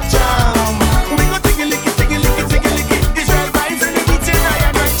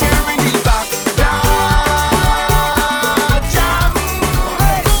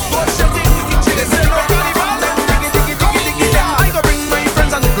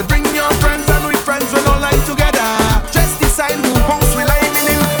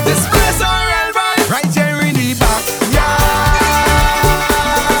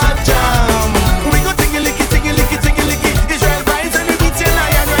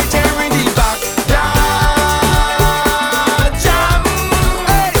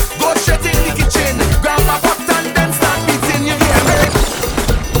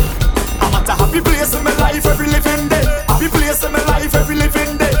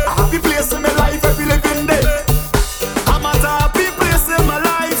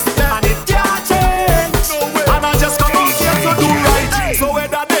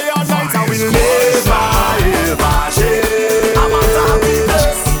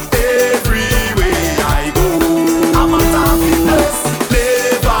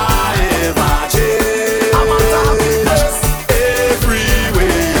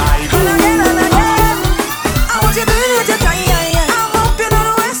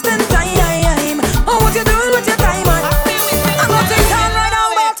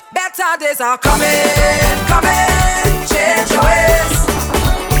 Are coming, change your ways.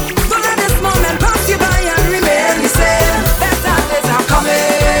 Don't let this moment pass you by and remain the same. Better days are coming,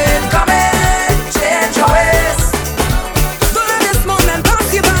 change your ways. Don't let this moment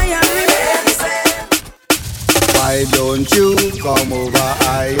pass you by and remain the same. Why don't you come over?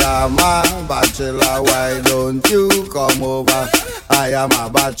 I am a bachelor. Why don't you come over? I am a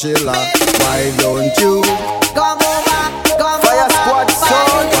bachelor. Why don't you come over? Fire Squad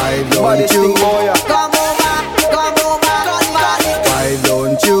son. Why don't you come over? Why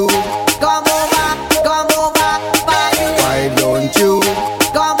don't you come over? Why don't you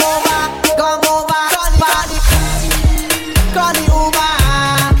come over?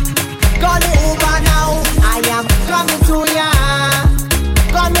 Call the Uber now. I am coming to ya.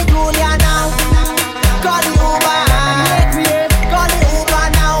 Call me Julia now. Call the Uber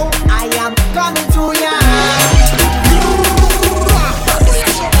now. I am coming to ya.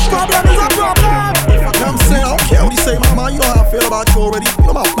 Problem is a problem. I'm saying, I don't care what you say, mama. You know how I feel about you already. You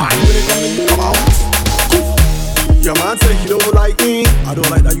know my body when it comes to you. Come out. Your man say he don't like me. I don't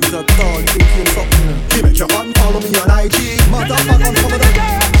like that you a tall. You think you're something. He make your man follow me on IG. Matter of fact, on some of them.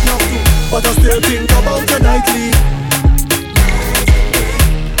 No, but I still think about you nightly.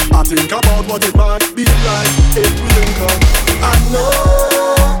 I think about what it might be like if we link up. I know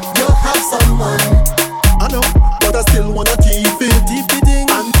you have someone. I know, but I still wanna keep it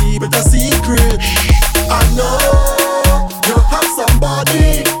and keep it a secret. I know you have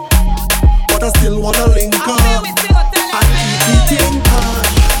somebody, but I still wanna link up and keep it in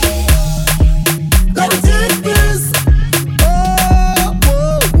touch. Let it take place.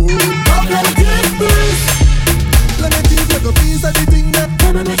 Let it take place. Let me keep like a piece of the thing that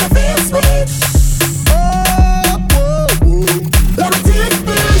gonna make you feel sweet. Let it take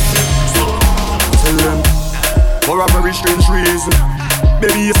place. Tell them for a very strange reason.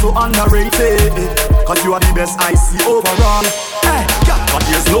 Baby, you're so underrated, cause you are the best I see overall. Hey, but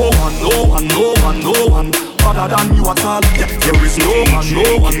there's no better than you at all. Yeah, there is no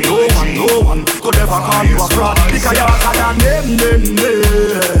one could ever call you a fraud. Because you're better than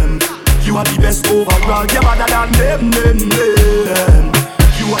them. You are the best overall. You're better than them.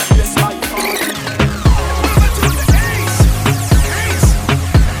 You are the best by far.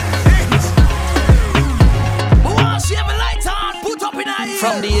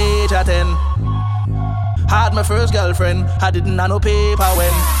 From the age of 10, had my first girlfriend. I didn't have no paper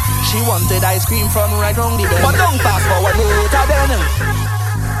when she wanted ice cream from right round the bend. But don't fast forward later then.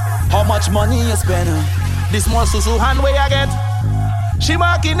 How much money you spend? This small susu hand way I get. She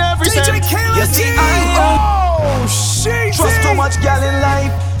marking every cent. You see I trust too much gal in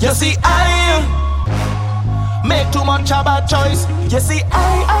life. You see I make too much a bad choice. You see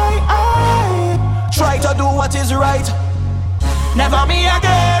I try to do what is right. Never me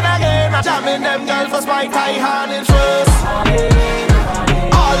again. I'm jamming them girls for spite. I hand in first.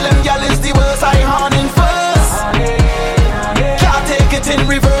 All them gal is the worst. I hand in first. Can't take it in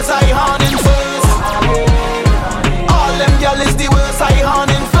reverse. I hand in first. All them gal is the worst. I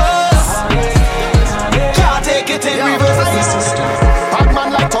hand in first. Can't take it in reverse. Bad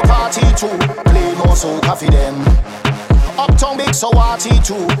man like to party too. Play more soca for them. Uptown big so party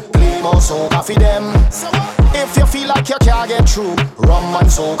too. Play more soca for them. If you feel like you can't get through, rum and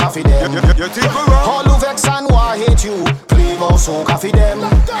soca for them. All who vex and who hate you, play more soca for them.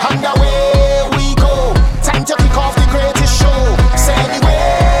 And away